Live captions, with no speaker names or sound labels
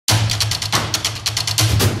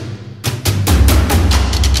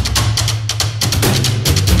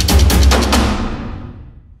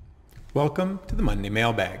Welcome to the Monday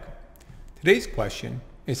Mailbag. Today's question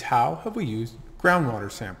is, how have we used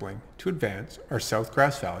groundwater sampling to advance our South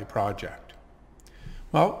Grass Valley project?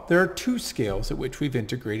 Well, there are two scales at which we've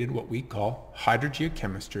integrated what we call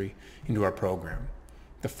hydrogeochemistry into our program.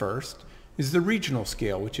 The first is the regional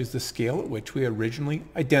scale, which is the scale at which we originally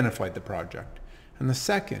identified the project. And the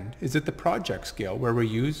second is at the project scale, where we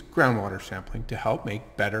use groundwater sampling to help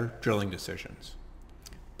make better drilling decisions.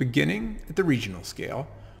 Beginning at the regional scale,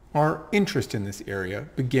 our interest in this area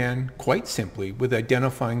began quite simply with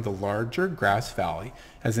identifying the larger Grass Valley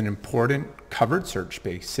as an important covered search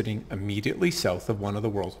space sitting immediately south of one of the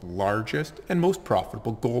world's largest and most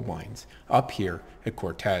profitable gold mines up here at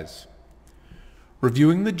Cortez.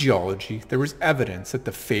 Reviewing the geology, there was evidence that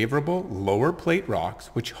the favorable lower plate rocks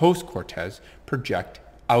which host Cortez project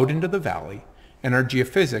out into the valley, and our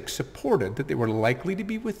geophysics supported that they were likely to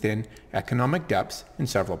be within economic depths in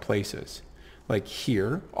several places, like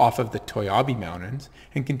here off of the Toyabe Mountains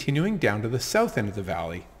and continuing down to the south end of the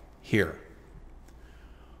valley here.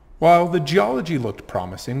 While the geology looked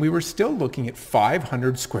promising, we were still looking at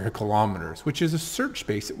 500 square kilometers, which is a search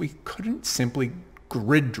space that we couldn't simply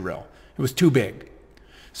grid drill. It was too big.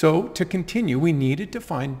 So to continue, we needed to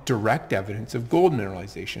find direct evidence of gold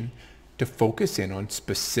mineralization to focus in on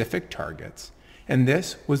specific targets. And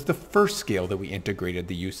this was the first scale that we integrated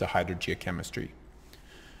the use of hydrogeochemistry.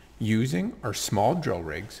 Using our small drill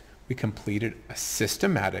rigs, we completed a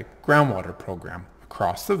systematic groundwater program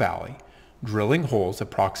across the valley, drilling holes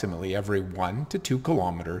approximately every 1 to 2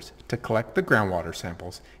 kilometers to collect the groundwater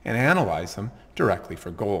samples and analyze them directly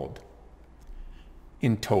for gold.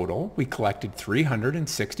 In total, we collected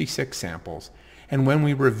 366 samples, and when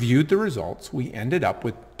we reviewed the results, we ended up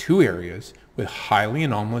with 2 areas with highly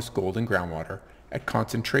anomalous gold in groundwater at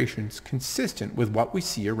concentrations consistent with what we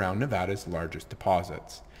see around Nevada's largest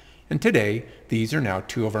deposits. And today, these are now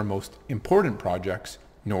 2 of our most important projects,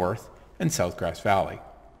 North and South Grass Valley.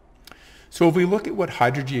 So if we look at what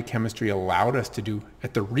hydrogeochemistry allowed us to do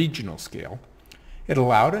at the regional scale, it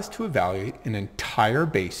allowed us to evaluate an entire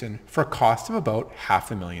basin for a cost of about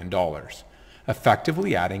 $500,000,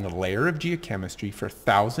 effectively adding a layer of geochemistry for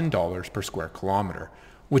 $1,000 per square kilometer,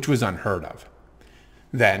 which was unheard of.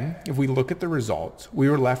 Then, if we look at the results, we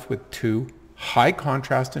were left with 2 high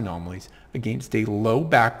contrast anomalies against a low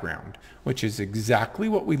background, which is exactly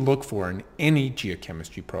what we look for in any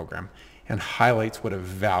geochemistry program and highlights what a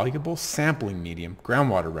valuable sampling medium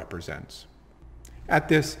groundwater represents. At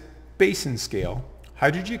this basin scale,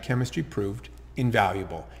 hydrogeochemistry proved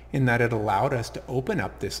invaluable in that it allowed us to open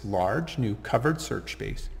up this large new covered search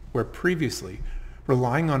space where previously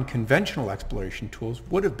relying on conventional exploration tools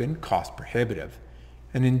would have been cost prohibitive.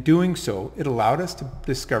 And in doing so, it allowed us to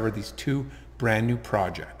discover these 2 brand new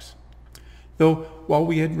projects. Though while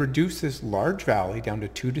we had reduced this large valley down to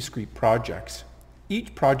 2 discrete projects,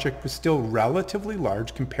 each project was still relatively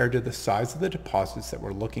large compared to the size of the deposits that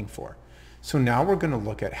we're looking for. So now we're going to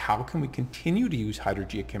look at how can we continue to use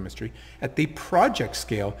hydrogeochemistry at the project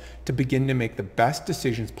scale to begin to make the best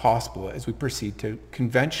decisions possible as we proceed to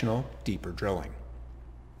conventional deeper drilling.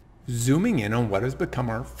 Zooming in on what has become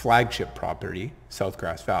our flagship property, South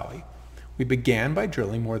Grass Valley, we began by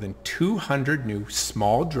drilling more than 200 new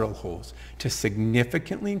small drill holes to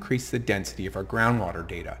significantly increase the density of our groundwater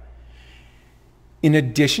data. In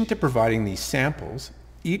addition to providing these samples,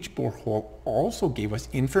 each borehole also gave us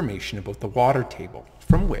information about the water table,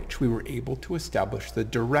 from which we were able to establish the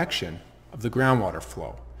direction of the groundwater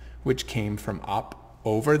flow, which came from up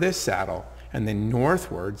over this saddle and then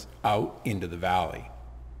northwards out into the valley.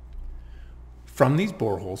 From these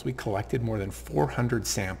boreholes, we collected more than 400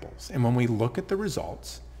 samples, and when we look at the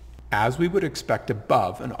results, as we would expect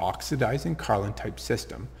above an oxidizing Carlin type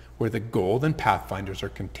system, where the gold and pathfinders are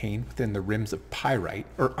contained within the rims of pyrite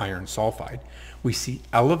or iron sulfide, we see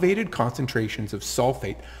elevated concentrations of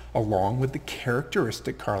sulfate along with the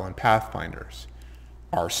characteristic Carlin pathfinders,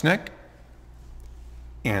 arsenic,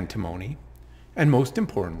 antimony, and most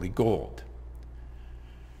importantly, gold.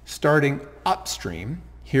 Starting upstream,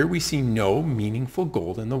 here we see no meaningful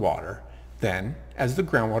gold in the water. Then, as the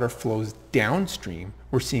groundwater flows downstream,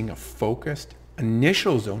 we're seeing a focused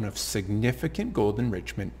initial zone of significant gold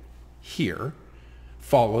enrichment here,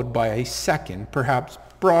 followed by a second, perhaps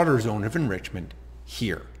broader zone of enrichment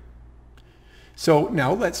here. So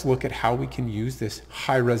now let's look at how we can use this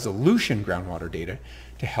high-resolution groundwater data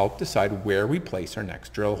to help decide where we place our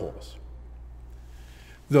next drill holes.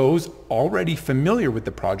 Those already familiar with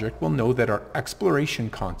the project will know that our exploration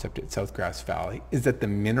concept at South Grass Valley is that the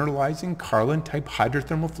mineralizing Carlin-type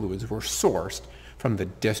hydrothermal fluids were sourced from the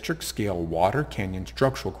district-scale Water Canyon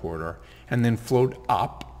structural corridor and then flowed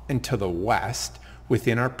up and to the west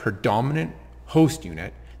within our predominant host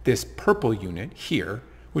unit, this purple unit here,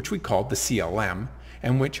 which we called the CLM,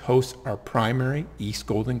 and which hosts our primary East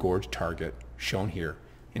Golden Gorge target, shown here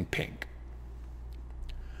in pink.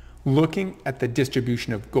 Looking at the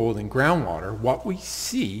distribution of gold in groundwater, what we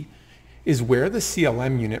see is where the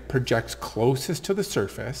CLM unit projects closest to the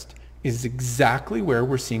surface is exactly where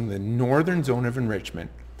we're seeing the northern zone of enrichment,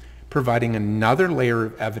 providing another layer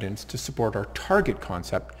of evidence to support our target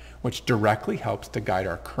concept, which directly helps to guide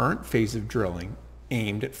our current phase of drilling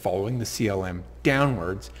aimed at following the CLM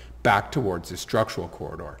downwards back towards the structural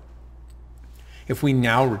corridor. If we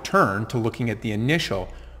now return to looking at the initial,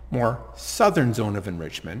 more southern zone of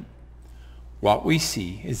enrichment, what we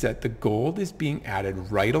see is that the gold is being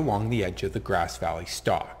added right along the edge of the Grass Valley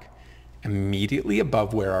stock, immediately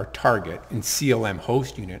above where our target and CLM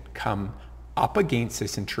host unit come up against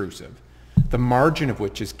this intrusive, the margin of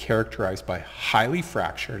which is characterized by highly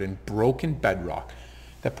fractured and broken bedrock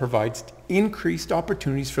that provides increased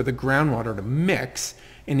opportunities for the groundwater to mix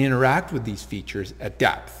and interact with these features at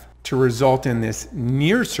depth to result in this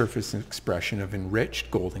near surface expression of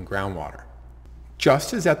enriched gold in groundwater.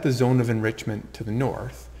 Just as at the zone of enrichment to the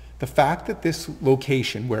north, the fact that this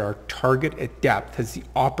location where our target at depth has the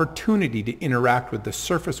opportunity to interact with the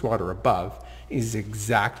surface water above is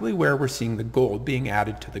exactly where we're seeing the gold being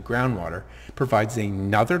added to the groundwater provides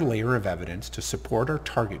another layer of evidence to support our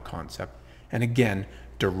target concept, and again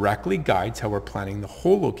directly guides how we're planning the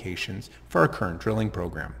hole locations for our current drilling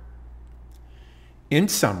program. In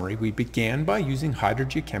summary, we began by using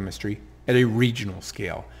hydrogeochemistry at a regional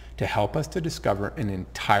scale to help us to discover an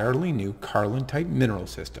entirely new Carlin-type mineral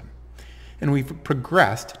system. And we've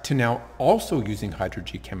progressed to now also using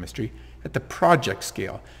hydrogeochemistry at the project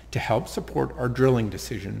scale to help support our drilling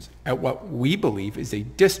decisions at what we believe is a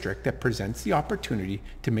district that presents the opportunity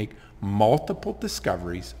to make multiple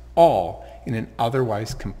discoveries, all in an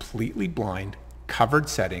otherwise completely blind, covered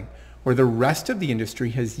setting where the rest of the industry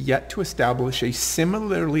has yet to establish a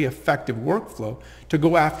similarly effective workflow to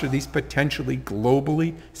go after these potentially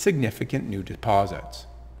globally significant new deposits.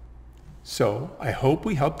 So, I hope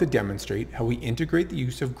we help to demonstrate how we integrate the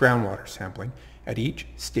use of groundwater sampling at each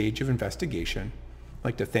stage of investigation. I'd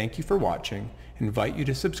like to thank you for watching and invite you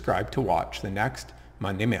to subscribe to watch the next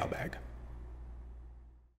Monday Mailbag.